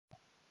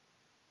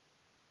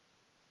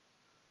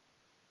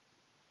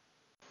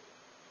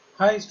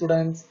Hi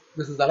students,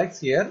 this is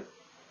Alex here.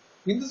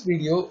 In this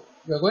video,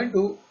 we are going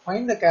to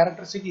find the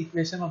characteristic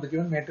equation of the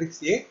given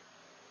matrix A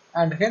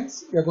and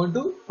hence we are going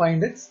to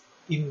find its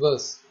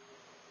inverse.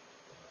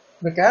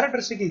 The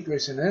characteristic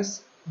equation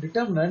is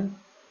determinant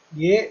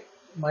A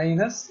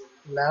minus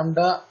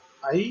lambda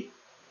I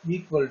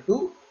equal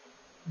to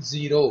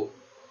 0.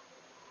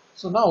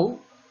 So now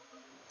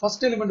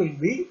first element will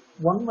be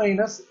 1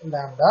 minus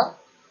lambda,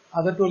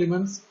 other two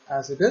elements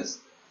as it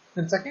is.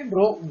 Then second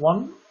row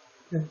 1,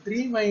 then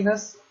 3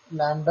 minus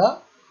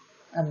lambda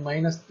and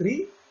minus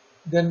 3.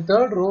 Then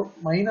third row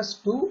minus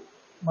 2,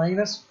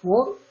 minus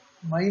 4,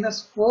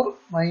 minus 4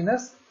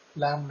 minus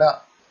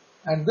lambda.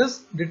 And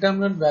this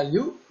determinant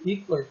value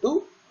equal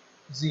to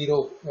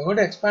 0. We are going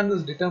to expand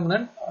this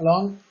determinant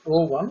along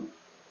row 1.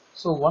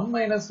 So 1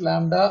 minus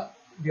lambda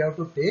we have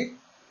to take,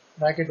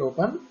 bracket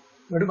open,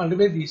 we have to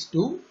multiply these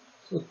two.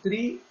 So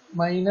 3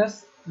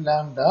 minus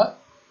lambda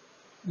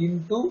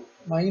into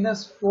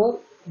minus 4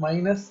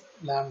 minus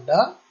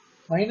lambda,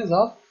 minus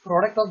of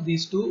product of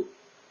these two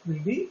will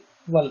be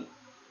 12,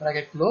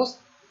 bracket close.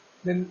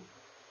 Then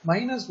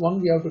minus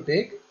 1 we have to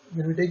take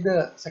when we take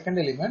the second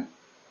element.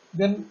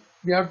 Then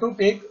we have to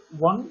take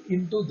 1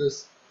 into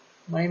this,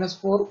 minus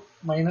 4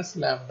 minus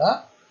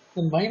lambda.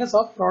 Then minus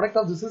of product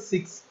of this is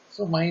 6,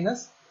 so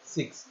minus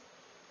 6.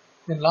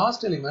 Then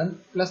last element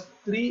plus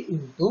 3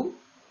 into,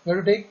 we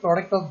have to take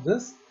product of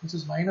this, which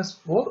is minus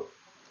 4,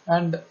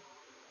 and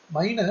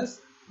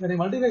minus, when I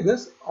multiply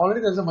this,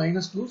 already there is a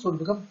minus 2, so it will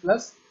become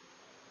plus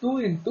 2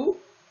 into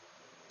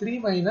 3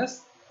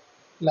 minus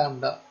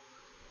lambda,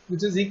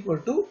 which is equal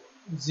to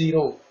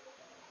 0.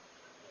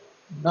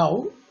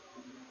 Now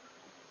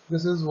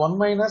this is 1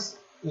 minus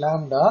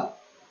lambda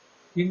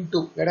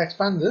into, let us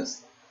expand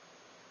this,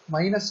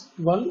 minus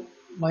 12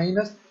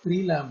 minus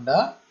 3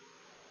 lambda,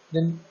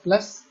 then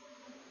plus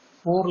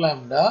 4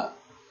 lambda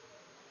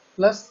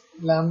plus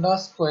lambda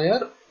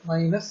square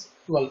minus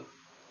 12.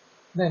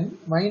 Then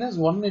minus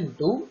 1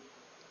 into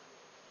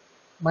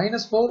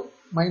minus 4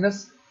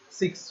 minus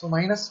 6, so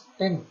minus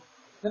 10,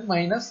 then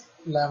minus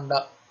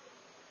lambda,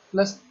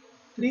 plus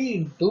 3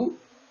 into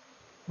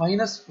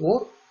minus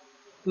 4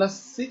 plus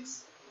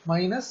 6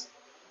 minus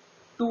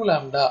 2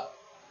 lambda,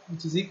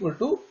 which is equal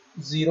to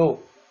 0.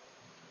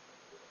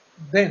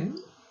 Then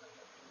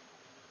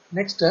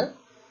next step,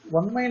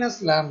 1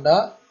 minus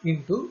lambda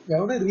into, we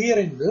have to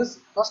rearrange this.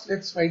 First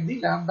let's write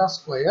the lambda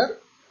square.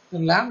 The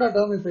lambda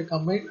term, if I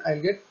combine, I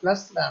will get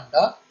plus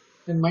lambda,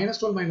 then minus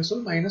 12 minus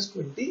 12 minus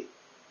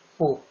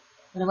 24.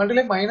 When I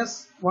multiply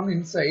minus 1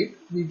 inside,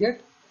 we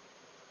get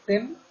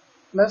 10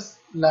 plus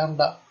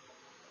lambda.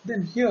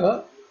 Then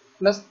here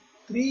plus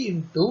 3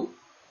 into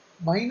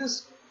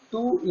minus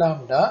 2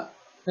 lambda,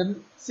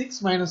 then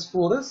 6 minus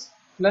 4 is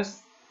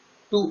plus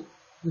 2,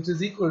 which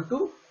is equal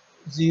to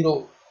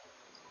 0.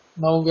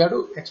 Now we have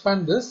to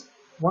expand this.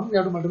 1 we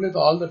have to multiply with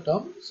all the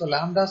terms. So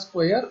lambda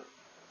square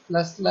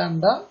plus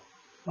lambda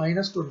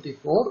minus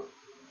 24.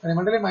 When I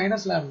multiply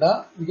minus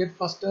lambda, we get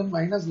first term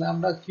minus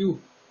lambda cube,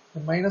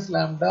 then minus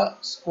lambda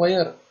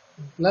square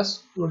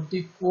plus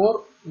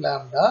 24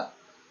 lambda.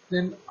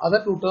 Then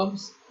other two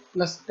terms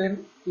plus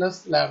 10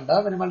 plus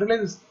lambda. When I multiply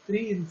this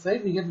 3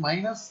 inside, we get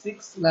minus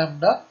 6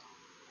 lambda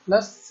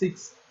plus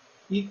 6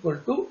 equal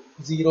to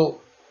 0.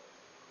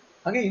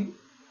 Again,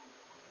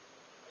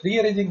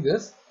 rearranging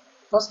this,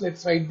 first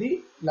let's write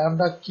the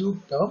lambda cube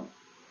term,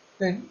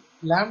 then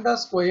lambda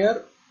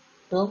square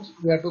terms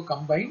we have to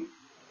combine.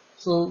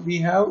 So we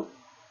have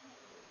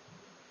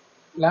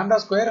lambda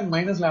square and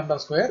minus lambda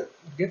square,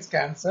 it gets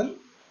cancelled.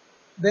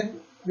 Then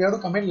we have to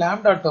combine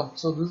lambda term.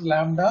 So this is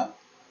lambda,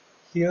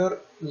 here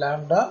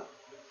lambda,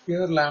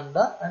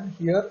 and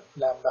here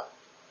lambda.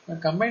 Now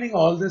combining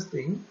all this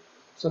thing,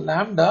 so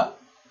lambda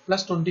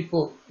plus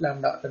 24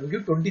 lambda, that will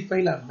give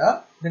 25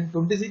 lambda, then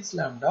 26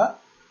 lambda,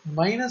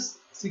 minus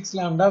 6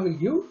 lambda will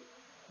give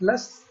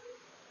plus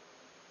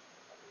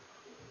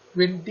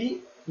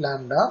 20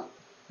 lambda.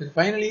 Then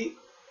finally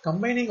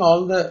combining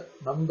all the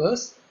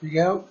numbers, we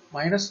have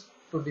minus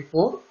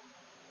 24,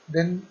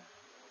 then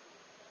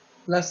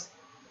plus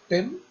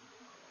 10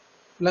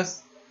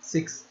 plus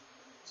 6.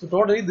 So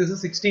totally this is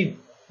 16.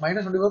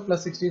 Minus 24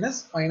 plus 16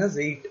 is minus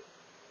 8.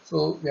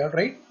 So we have to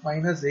write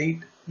minus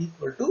 8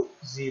 equal to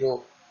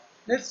 0.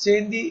 Let's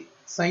change the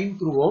sign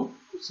throughout.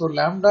 So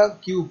lambda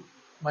cube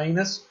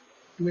minus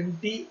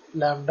 20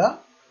 lambda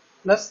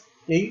plus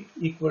 8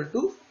 equal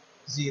to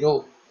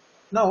 0.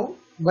 Now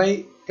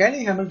by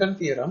Cayley-Hamilton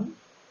theorem,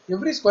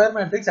 every square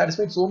matrix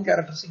satisfies its own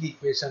characteristic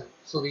equation.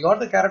 So we got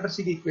the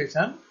characteristic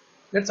equation.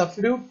 Let's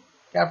substitute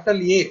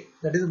capital A,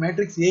 that is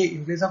matrix A,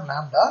 in place of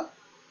lambda.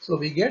 So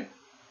we get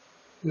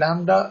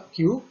lambda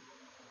cube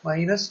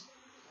minus,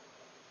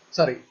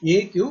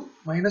 A cube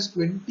minus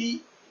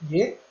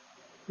 20A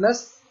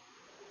plus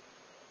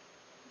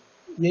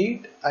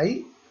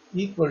 8I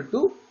equal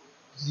to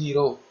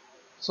 0.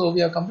 So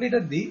we have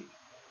completed the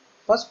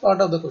first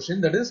part of the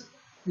question, that is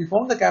we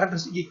found the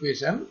characteristic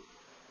equation,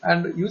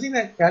 and using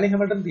the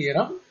Cayley-Hamilton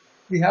theorem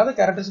we have the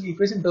characteristic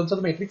equation in terms of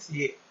the matrix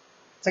A.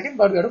 Second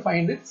part, we have to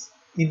find its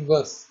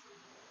inverse.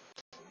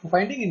 For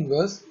finding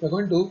inverse, we are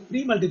going to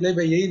pre-multiply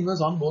by A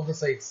inverse on both the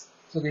sides.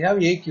 So we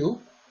have A cube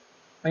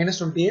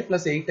minus 20A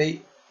plus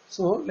 8I.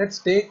 So let's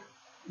take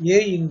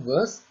A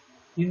inverse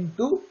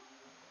into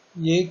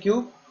A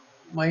cube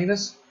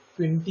minus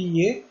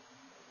 20A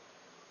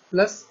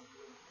plus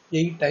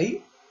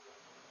 8I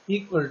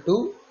equal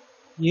to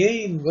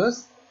A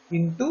inverse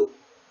into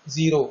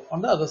 0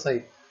 on the other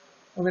side.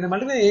 Now when I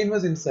multiply A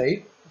inverse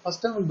inside, the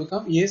first term will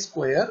become A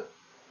square,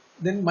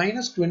 then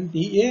minus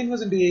 20, A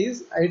inverse into A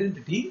is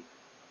identity,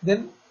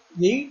 then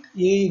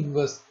 8A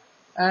inverse,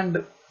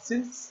 and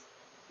since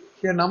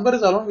here number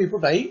is alone we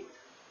put I,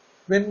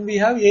 when we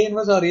have A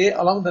inverse or A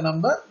along the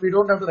number we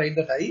don't have to write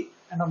that I,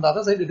 and on the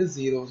other side it is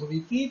 0. So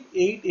we keep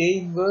 8A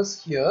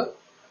inverse here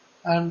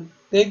and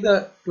take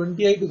the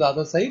 20I to the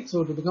other side,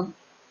 so it will become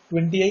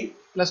 20I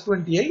plus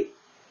 20I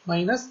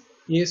minus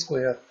A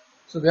square.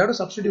 So we have to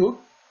substitute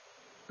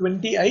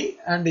 20I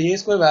and the A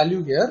square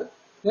value here.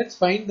 Let's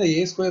find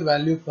the A square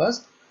value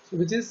first, so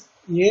which is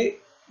A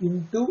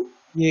into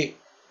A,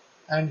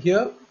 and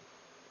here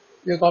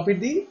we have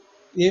copied the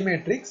A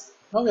matrix.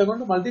 Now we are going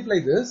to multiply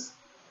this.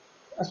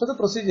 As per the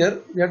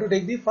procedure, we have to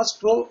take the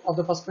first row of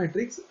the first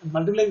matrix and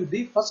multiply with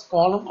the first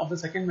column of the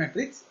second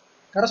matrix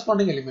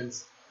corresponding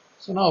elements.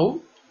 So now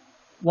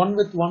 1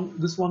 with 1,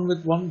 this one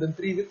with 1, then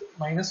 3 with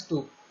minus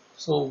 2.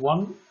 So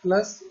 1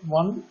 plus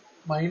 1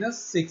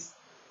 minus 6.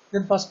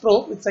 Then first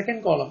row with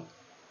second column.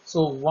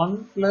 So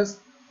 1 plus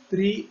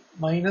 3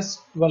 minus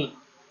 12.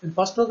 Then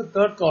first row with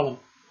third column.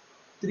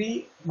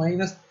 3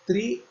 minus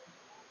 3,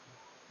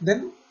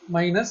 then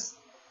minus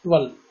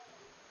 12.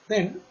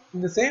 Then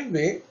in the same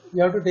way we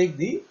have to take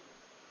the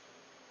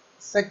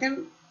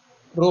second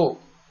row.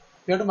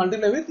 We have to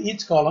multiply with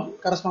each column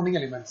corresponding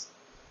elements.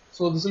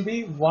 So this will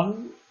be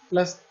 1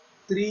 plus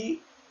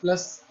 3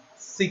 plus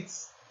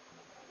 6.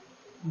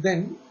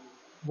 Then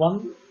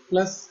 1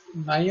 plus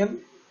 9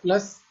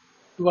 plus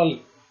 12.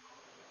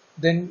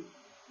 Then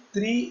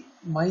 3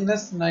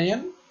 minus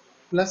 9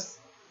 plus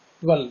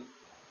 12.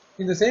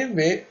 In the same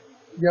way,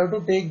 we have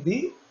to take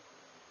the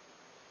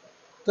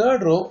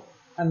third row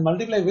and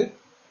multiply with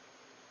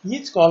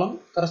each column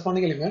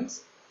corresponding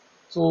elements.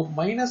 So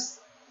minus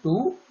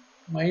 2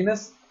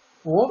 minus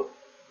 4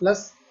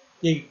 plus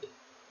 8.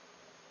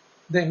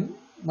 Then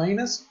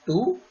minus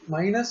 2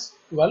 minus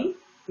 12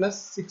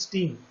 plus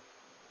 16.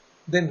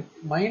 Then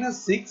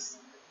minus 6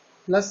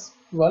 plus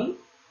 12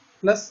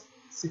 plus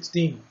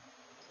 16.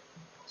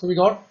 So we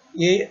got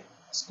A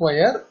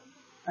square,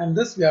 and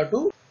this we have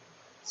to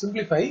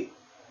simplify.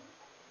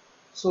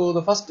 So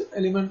the first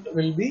element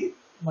will be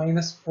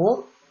minus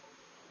 4,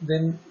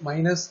 then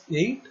minus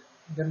 8,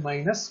 then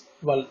minus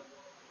 12.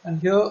 And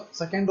here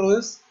second row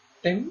is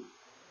 10,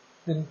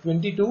 then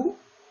 22,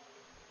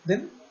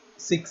 then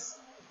 6.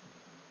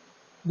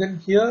 Then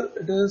here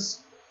it is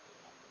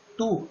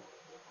 2.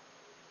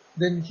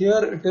 Then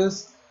here it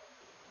is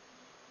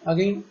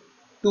again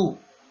 2.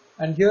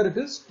 And here it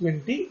is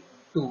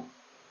 22.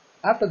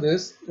 After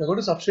this, we are going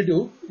to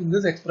substitute in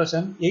this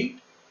expression 8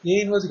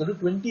 A inverse equal to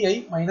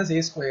 20I minus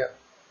A square.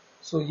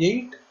 So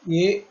 8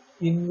 A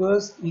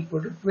inverse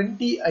equal to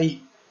 20I.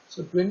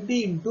 So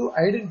 20 into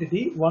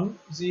identity 1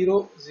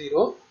 0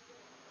 0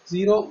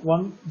 0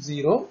 1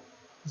 0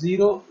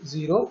 0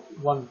 0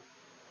 1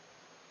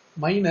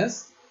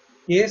 minus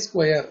A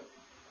square,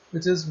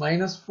 which is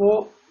minus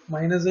 4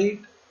 minus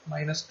 8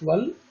 minus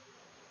 12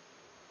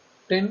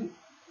 10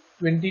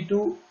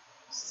 22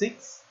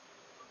 6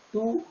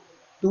 2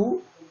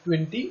 2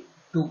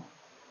 22.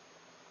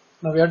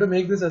 Now we have to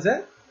make this as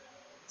a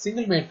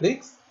single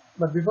matrix,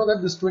 but before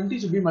that this 20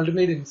 should be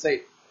multiplied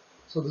inside.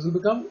 So this will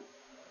become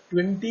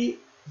 20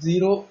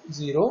 0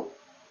 0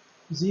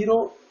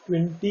 0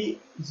 20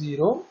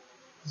 0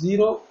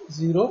 0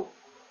 0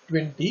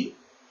 20,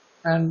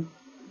 and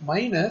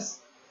minus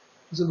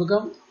this will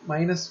become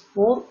minus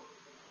 4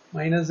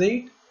 minus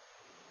 8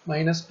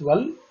 minus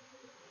 12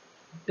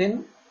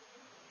 10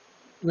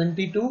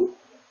 22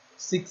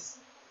 6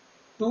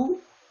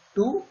 2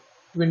 2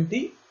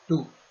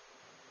 22.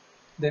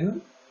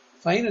 Then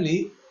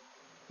finally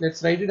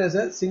let's write it as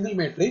a single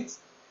matrix.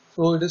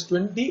 So it is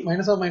 20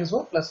 minus of minus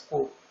 4 plus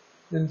 4,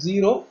 then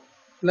 0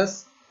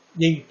 plus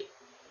 8,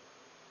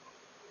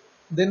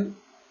 then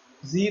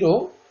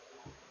 0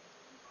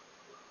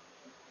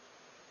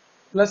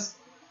 plus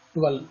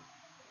 12,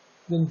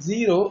 then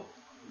 0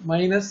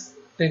 minus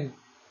 10,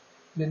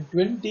 then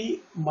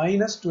 20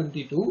 minus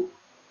 22,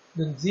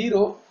 then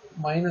 0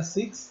 minus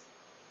 6,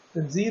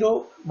 then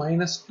 0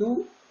 minus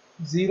 2,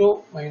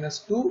 0 minus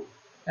 2,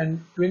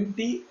 and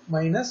 20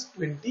 minus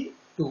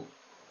 22.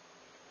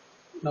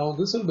 Now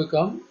this will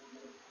become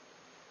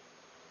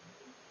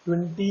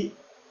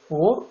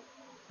 24,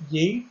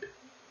 8,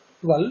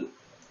 12.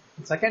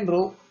 Second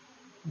row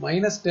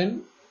minus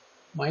 10,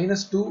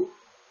 minus 2,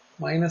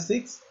 minus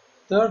 6.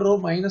 Third row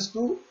minus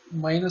 2,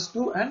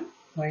 and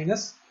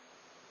minus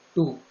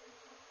 2.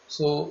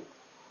 So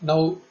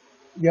now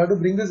we have to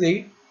bring this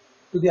 8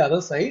 to the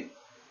other side.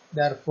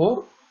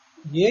 Therefore,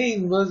 A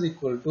inverse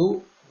equal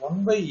to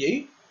 1 by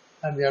 8,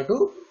 and we have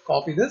to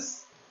copy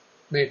this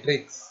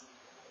matrix.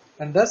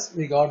 And thus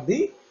we got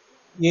the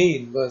A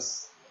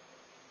inverse.